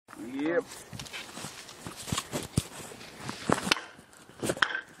Yep.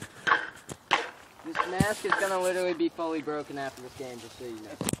 This mask is gonna literally be fully broken after this game, just so you know.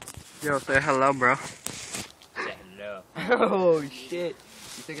 Yo, say hello, bro. Say hello. Oh shit.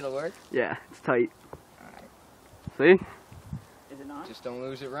 You think it'll work? Yeah, it's tight. Alright. See? Is it not? Just don't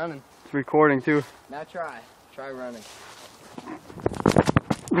lose it running. It's recording too. Now try. Try running.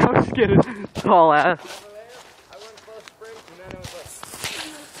 I'm just kidding. Tall ass. Over there, I went full sprint and then it was like...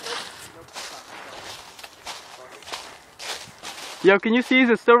 Yo, can you see? Is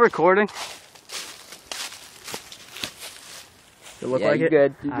it still recording? It look yeah, like you it?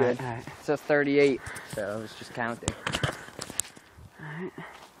 good. You good. Alright. It says 38, so I was just counting. Alright.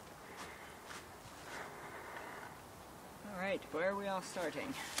 Alright, where are we all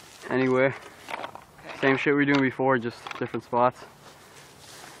starting? Anywhere. Okay. Same shit we were doing before, just different spots.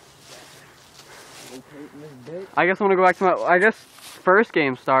 I guess I want to go back to my, I guess, first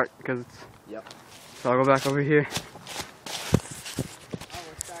game start, because it's... Yep. So I'll go back over here. Oh,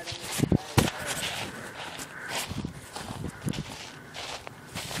 we're starting.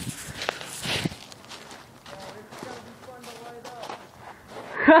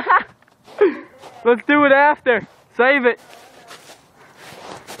 Let's do it after. Save it.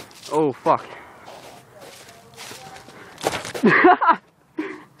 Oh, fuck.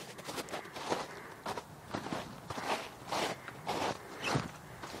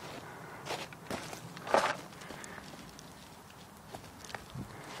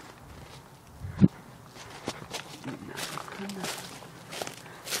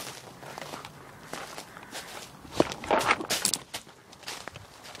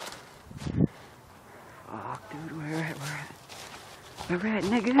 Fuck, dude, where at,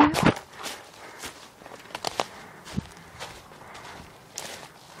 nigga?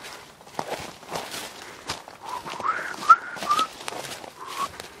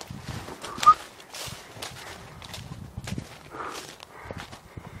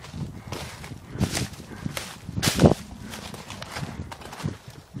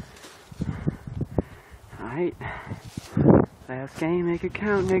 Alright. Last game, make it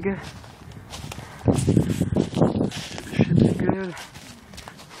count, nigga. Shit's good.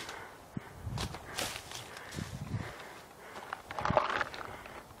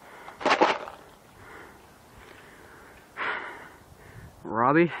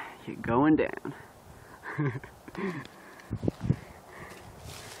 Robbie, you're going down.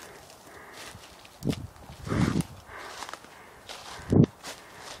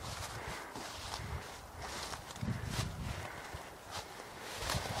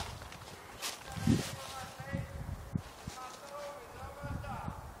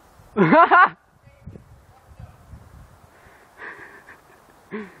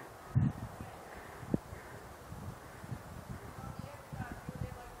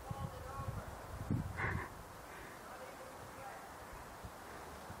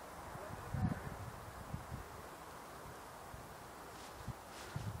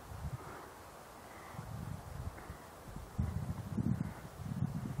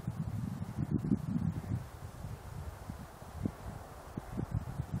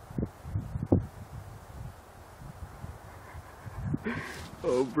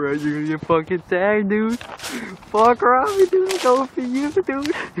 Oh, bro, you're gonna get fucking tagged, dude. Fuck Robbie, dude. I'm going for you,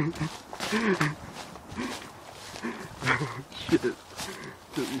 dude. Oh, shit. This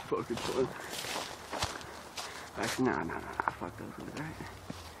will be fucking fun. Actually, nah. Fuck those ones, right?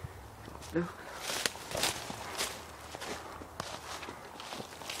 Fuck those.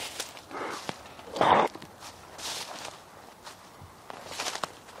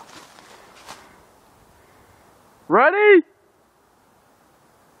 Ready?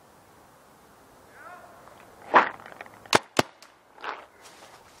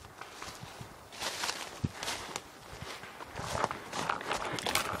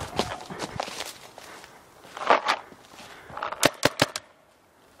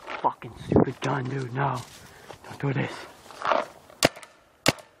 Fucking stupid gun, dude. No. Don't do this.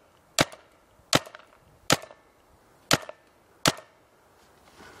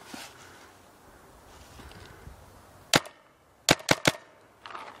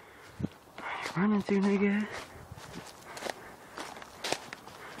 Running to, nigga.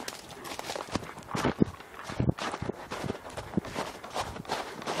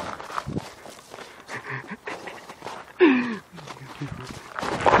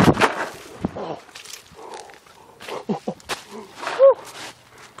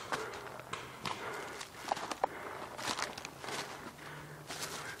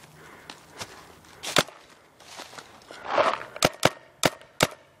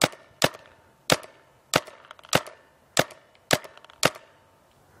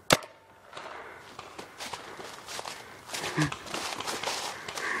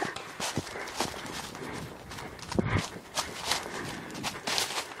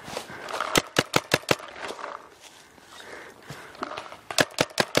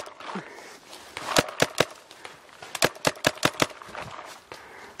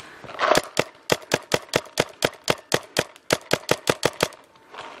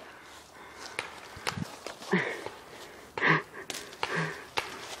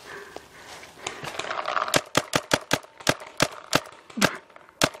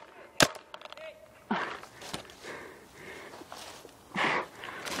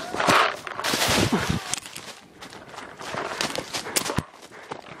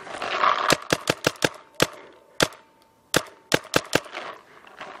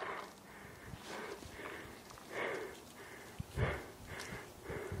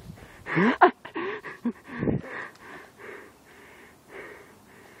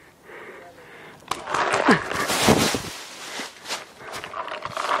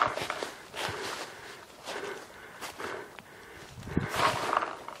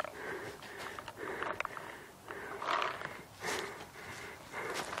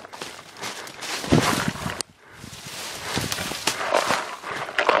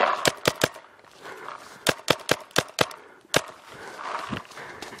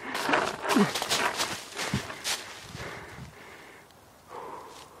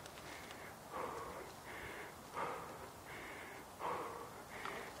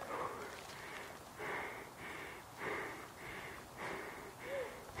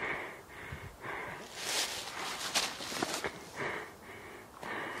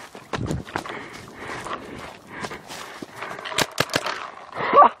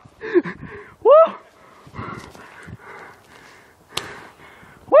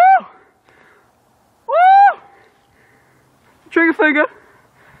 finger.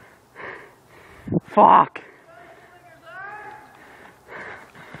 Fuck.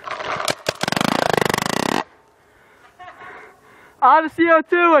 Out of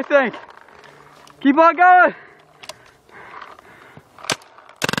CO2, I think. Keep on going.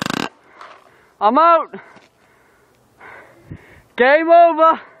 I'm out. Game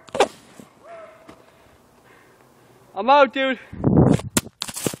over. I'm out, dude.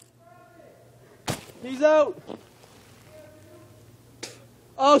 He's out.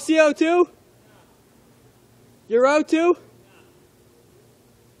 Oh, CO2? You're out too?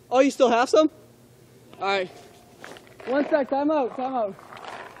 Oh, you still have some? Alright. One sec, time out.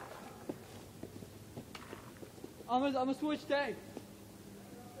 I'm gonna switch tank.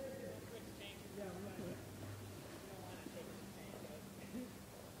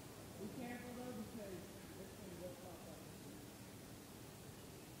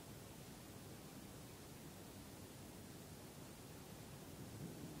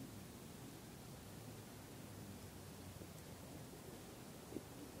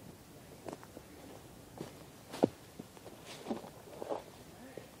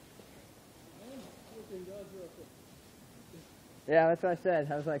 Yeah, that's what I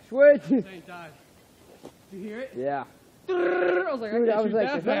said. I was like, switch! Same time. Did you hear it? Yeah. I was like, Dude, I was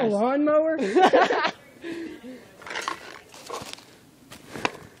like, is that a lawnmower?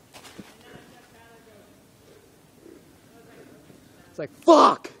 It's like,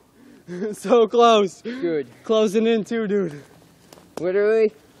 fuck! So close. Dude, Closing in too, dude.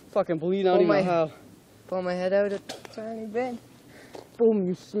 literally, Fucking bleed, I Oh don't even my- know how. pull my head out a tiny bit. Boom,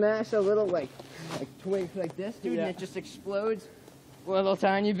 you smash a little like twigs like this, dude, Yeah. and it just explodes. A little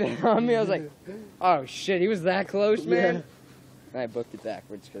tiny bit on me. I was like, oh shit, he was that close, man. I booked it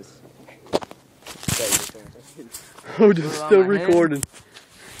backwards because. Oh, just Still still on my hand. recording.